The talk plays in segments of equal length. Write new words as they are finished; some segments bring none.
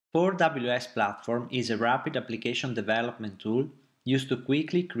4WS.Platform is a rapid application development tool used to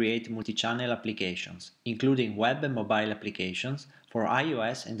quickly create multi-channel applications, including web and mobile applications for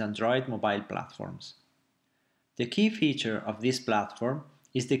iOS and Android mobile platforms. The key feature of this platform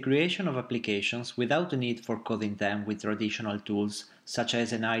is the creation of applications without the need for coding them with traditional tools such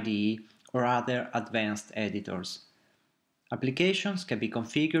as an IDE or other advanced editors. Applications can be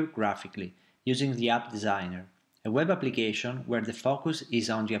configured graphically using the App Designer, a web application where the focus is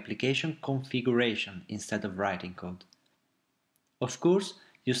on the application configuration instead of writing code. Of course,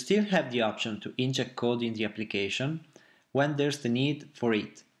 you still have the option to inject code in the application when there's the need for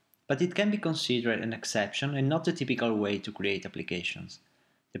it, but it can be considered an exception and not the typical way to create applications.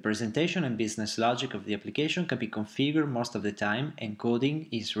 The presentation and business logic of the application can be configured most of the time and coding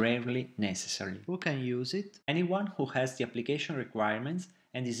is rarely necessary. Who can use it? Anyone who has the application requirements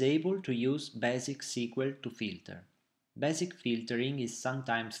and is able to use basic SQL to filter. Basic filtering is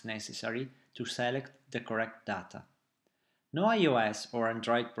sometimes necessary to select the correct data. No iOS or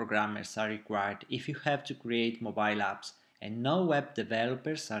Android programmers are required if you have to create mobile apps, and no web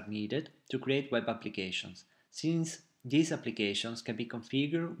developers are needed to create web applications, since these applications can be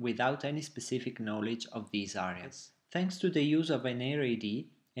configured without any specific knowledge of these areas. Thanks to the use of an RAD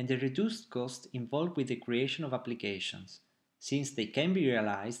and the reduced cost involved with the creation of applications, since they can be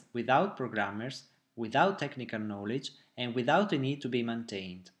realized without programmers, without technical knowledge, and without the need to be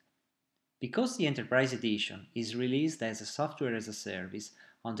maintained. Because the Enterprise Edition is released as a software as a service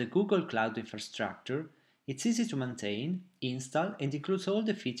on the Google Cloud infrastructure, it's easy to maintain, install, and includes all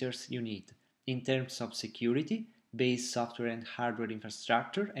the features you need in terms of security, base software and hardware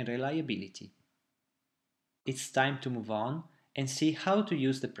infrastructure, and reliability. It's time to move on and see how to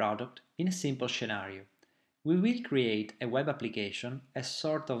use the product in a simple scenario. We will create a web application, a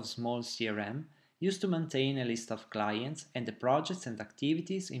sort of small CRM, used to maintain a list of clients and the projects and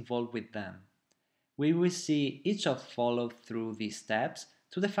activities involved with them. We will see each of follow through these steps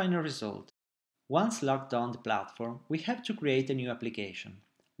to the final result. Once logged on the platform, we have to create a new application.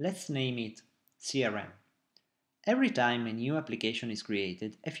 Let's name it CRM. Every time a new application is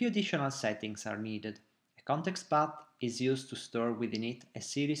created, a few additional settings are needed. A context path is used to store within it a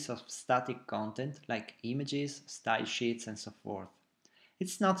series of static content like images, style sheets, and so forth.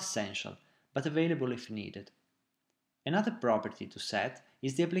 It's not essential, but available if needed. Another property to set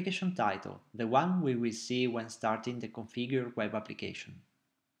is the application title, the one we will see when starting the configured web application.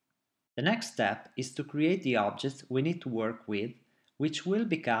 The next step is to create the objects we need to work with, which will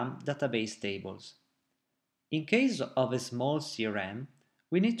become database tables. In case of a small CRM,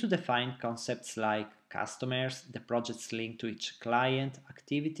 we need to define concepts like customers, the project's link to each client,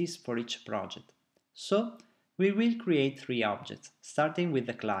 activities for each project. So, we will create 3 objects, starting with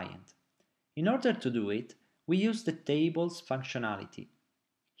the client. In order to do it, we use the tables functionality.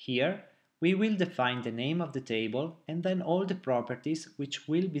 Here, we will define the name of the table and then all the properties which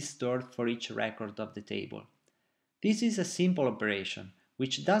will be stored for each record of the table. This is a simple operation,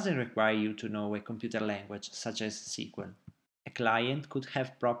 which doesn't require you to know a computer language such as SQL. A client could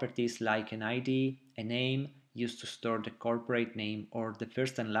have properties like an ID, a name used to store the corporate name or the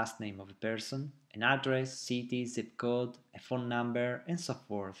first and last name of a person, an address, city, zip code, a phone number, and so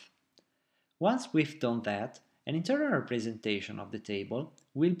forth. Once we've done that, an internal representation of the table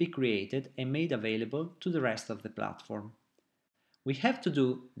will be created and made available to the rest of the platform. We have to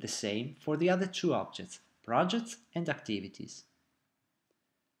do the same for the other 2 objects, projects and activities.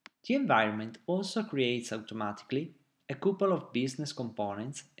 The environment also creates automatically a couple of business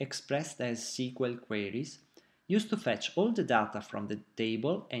components expressed as SQL queries used to fetch all the data from the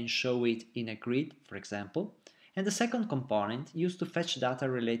table and show it in a grid, for example, and the second component used to fetch data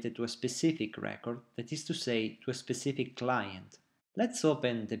related to a specific record, that is to say, to a specific client. Let's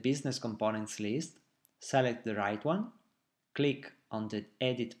open the business components list, select the right one, click on the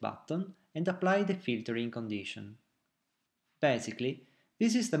Edit button, and apply the filtering condition. Basically,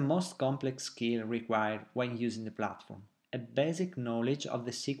 this is the most complex skill required when using the platform, a basic knowledge of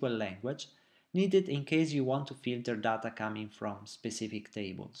the SQL language needed in case you want to filter data coming from specific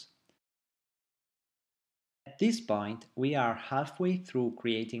tables. At this point, we are halfway through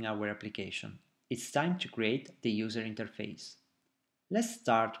creating our application. It's time to create the user interface. Let's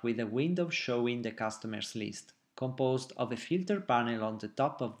start with a window showing the customers list, composed of a filter panel on the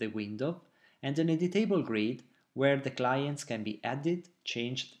top of the window and an editable grid where the clients can be added,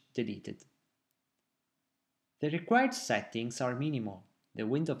 changed, deleted. The required settings are minimal: the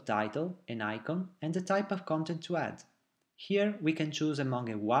window title, an icon, and the type of content to add. Here we can choose among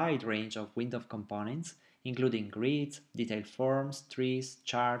a wide range of window components, including grids, detailed forms, trees,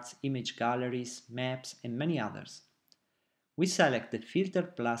 charts, image galleries, maps, and many others. We select the Filter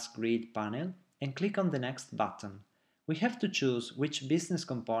plus Grid panel and click on the next button. We have to choose which business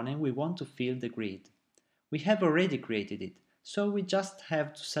component we want to fill the grid. We have already created it, so we just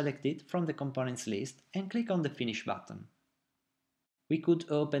have to select it from the components list and click on the Finish button. We could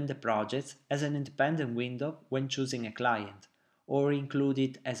open the project as an independent window when choosing a client, or include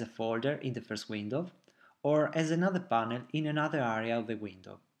it as a folder in the first window, or as another panel in another area of the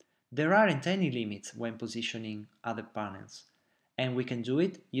window. There aren't any limits when positioning other panels, and we can do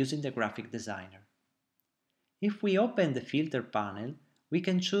it using the graphic designer. If we open the filter panel, we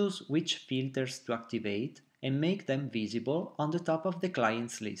can choose which filters to activate and make them visible on the top of the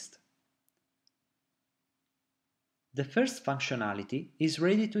clients list. The first functionality is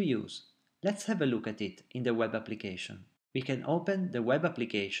ready to use. Let's have a look at it in the web application. We can open the web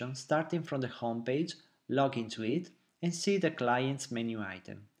application starting from the home page, log into it, and see the client's menu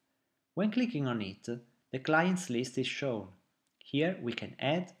item. When clicking on it, the clients list is shown. Here we can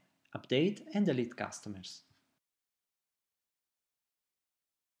add, update, and delete customers.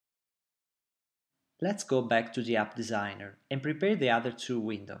 Let's go back to the App Designer and prepare the other two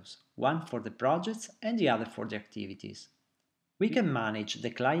windows, one for the projects and the other for the activities. We can manage the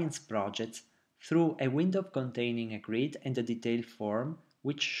client's projects through a window containing a grid and a detail form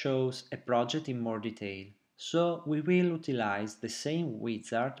which shows a project in more detail. So we will utilize the same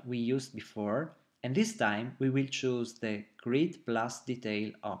wizard we used before, and this time we will choose the Grid plus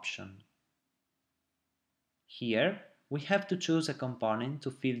Detail option. Here we have to choose a component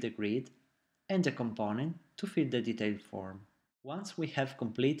to fill the grid and a component to fill the detail form. Once we have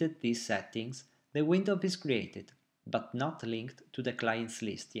completed these settings, the window is created, but not linked to the clients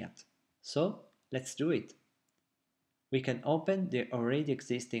list yet. So let's do it. We can open the already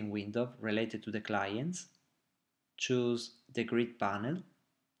existing window related to the clients, choose the grid panel,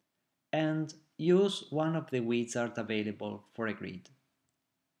 and use one of the wizards available for a grid.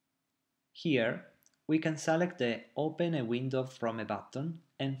 Here, we can select the Open a Window from a button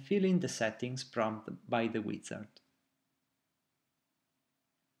and fill in the settings prompted by the wizard.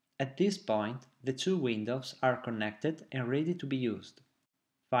 At this point, the two windows are connected and ready to be used.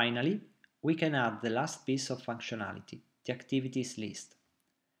 Finally, we can add the last piece of functionality, the activities list.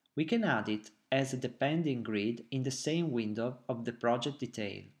 We can add it as a depending grid in the same window of the project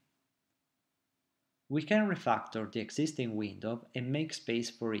detail. We can refactor the existing window and make space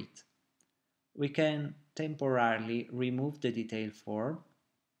for it. We can temporarily remove the detail form,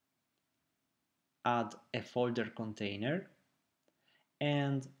 add a folder container,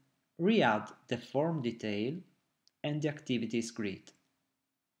 and re-add the form detail and the activities grid.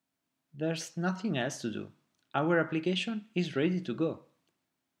 There's nothing else to do. Our application is ready to go.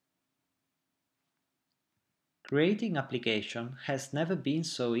 Creating application has never been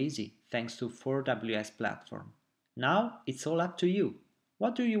so easy thanks to 4WS Platform. Now it's all up to you.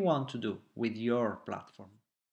 What do you want to do with your platform?